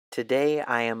Today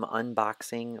I am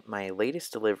unboxing my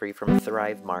latest delivery from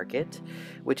Thrive Market,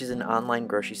 which is an online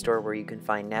grocery store where you can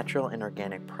find natural and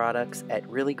organic products at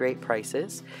really great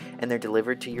prices, and they're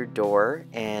delivered to your door,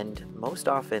 and most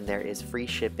often there is free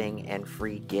shipping and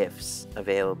free gifts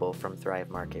available from Thrive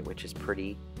Market, which is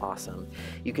pretty awesome.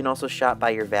 You can also shop by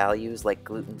your values like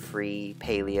gluten-free,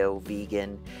 paleo,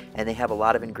 vegan, and they have a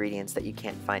lot of ingredients that you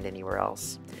can't find anywhere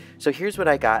else. So here's what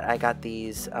I got. I got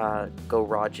these Go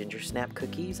Raw Ginger Snap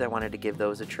cookies. I wanted to give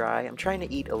those a try. I'm trying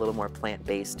to eat a little more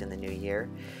plant-based in the new year.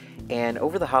 And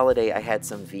over the holiday, I had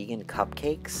some vegan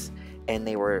cupcakes, and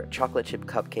they were chocolate chip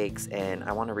cupcakes, and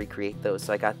I want to recreate those.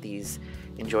 So I got these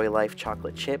Enjoy Life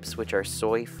chocolate chips, which are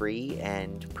soy-free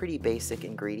and pretty basic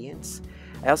ingredients.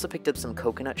 I also picked up some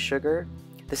coconut sugar.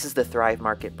 This is the Thrive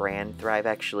Market brand. Thrive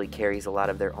actually carries a lot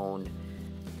of their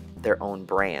own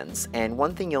brands. And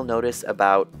one thing you'll notice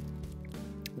about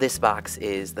this box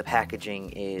is the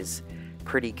packaging is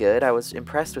pretty good. I was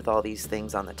impressed with all these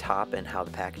things on the top and how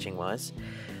the packaging was.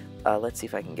 Let's see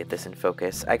if I can get this in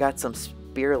focus. I got some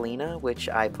spirulina, which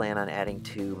I plan on adding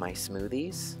to my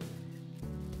smoothies.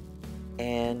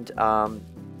 And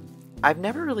I've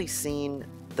never really seen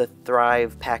the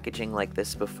Thrive packaging like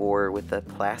this before with the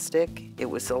plastic. It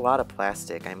was a lot of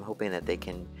plastic. I'm hoping that they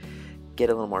can get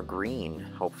a little more green,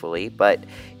 hopefully. But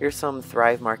here's some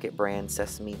Thrive Market brand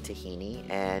sesame tahini,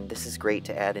 and this is great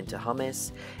to add into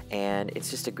hummus, and it's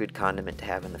just a good condiment to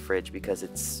have in the fridge because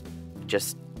it's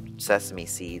just sesame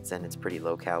seeds and it's pretty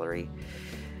low calorie.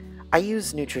 I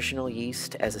use nutritional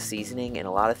yeast as a seasoning in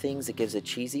a lot of things. It gives a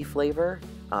cheesy flavor,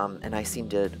 and I seem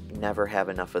to never have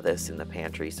enough of this in the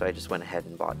pantry, so I just went ahead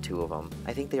and bought 2 of them.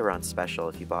 I think they were on special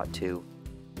if you bought 2.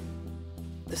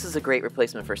 This is a great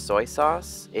replacement for soy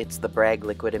sauce. It's the Bragg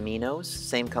Liquid Aminos,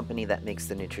 same company that makes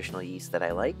the nutritional yeast that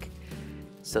I like.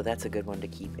 So that's a good one to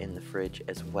keep in the fridge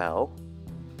as well.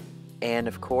 And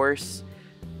of course,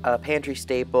 a pantry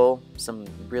staple, some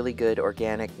really good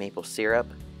organic maple syrup.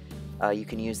 You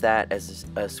can use that as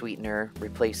a sweetener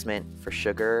replacement for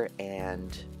sugar,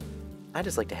 and I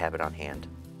just like to have it on hand.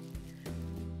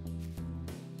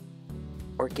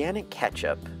 Organic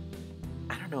ketchup.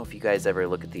 I don't know if you guys ever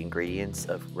look at the ingredients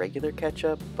of regular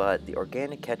ketchup, but the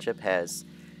organic ketchup has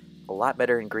a lot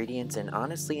better ingredients, and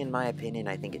honestly, in my opinion,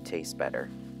 I think it tastes better.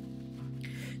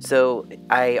 So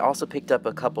I also picked up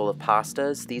a couple of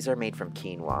pastas. These are made from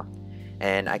quinoa,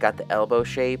 and I got the elbow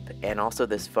shape and also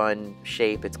this fun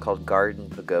shape. It's called garden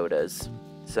pagodas.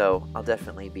 So I'll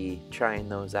definitely be trying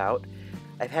those out.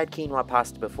 I've had quinoa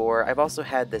pasta before. I've also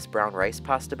had this brown rice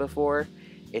pasta before.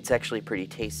 It's actually pretty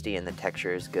tasty and the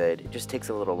texture is good. It just takes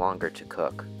a little longer to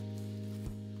cook.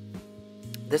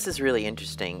 This is really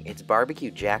interesting. It's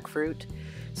barbecue jackfruit,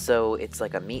 so it's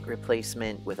like a meat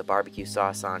replacement with a barbecue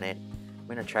sauce on it. I'm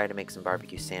gonna try to make some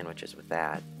barbecue sandwiches with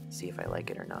that, see if I like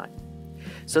it or not.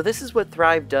 So this is what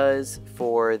Thrive does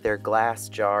for their glass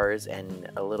jars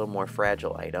and a little more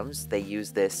fragile items. They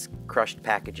use this crushed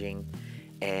packaging,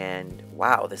 and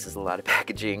wow, this is a lot of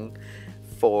packaging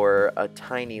for a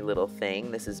tiny little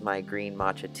thing. This is my green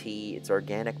matcha tea. It's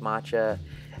organic matcha.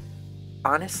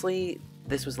 Honestly,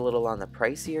 this was a little on the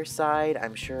pricier side.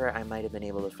 I'm sure I might have been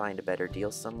able to find a better deal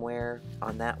somewhere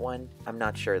on that one. I'm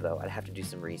not sure though. I'd have to do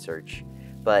some research.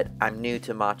 But I'm new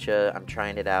to matcha. I'm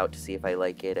trying it out to see if I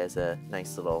like it as a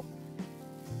nice little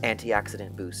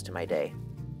antioxidant boost to my day.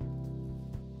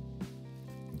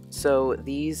 So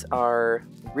these are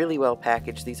really well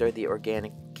packaged. These are the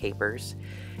organic capers.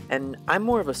 And I'm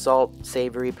more of a salt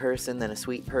savory person than a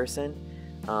sweet person,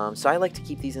 so I like to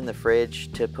keep these in the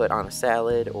fridge to put on a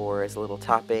salad or as a little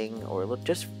topping, or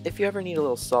just if you ever need a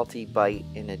little salty bite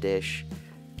in a dish,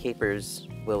 capers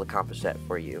will accomplish that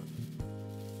for you.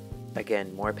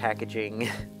 Again, more packaging.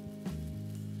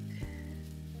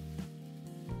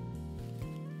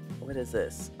 What is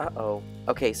this? Uh-oh.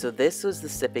 Okay, so this was the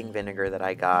sipping vinegar that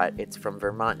I got. It's from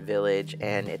Vermont Village,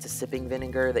 and it's a sipping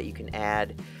vinegar that you can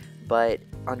add, but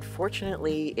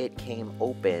unfortunately it came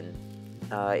open.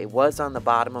 It was on the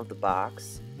bottom of the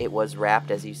box. It was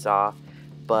wrapped, as you saw,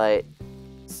 but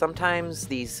sometimes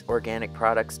these organic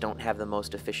products don't have the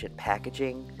most efficient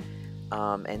packaging,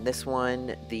 and this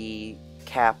one, the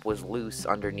cap was loose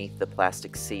underneath the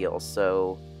plastic seal,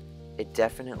 so it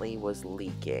definitely was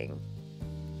leaking.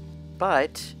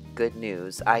 But good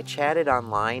news, I chatted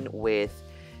online with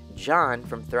John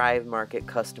from Thrive Market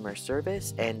customer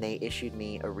service, and they issued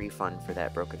me a refund for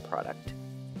that broken product.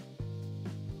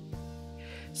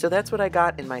 So that's what I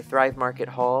got in my Thrive Market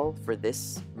haul for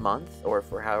this month, or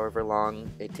for however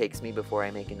long it takes me before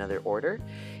I make another order.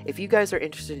 If you guys are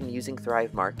interested in using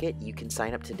Thrive Market, you can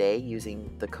sign up today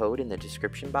using the code in the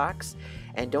description box.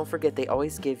 And don't forget, they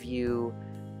always give you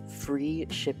free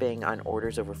shipping on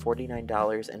orders over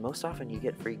 $49, and most often you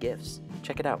get free gifts.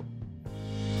 Check it out.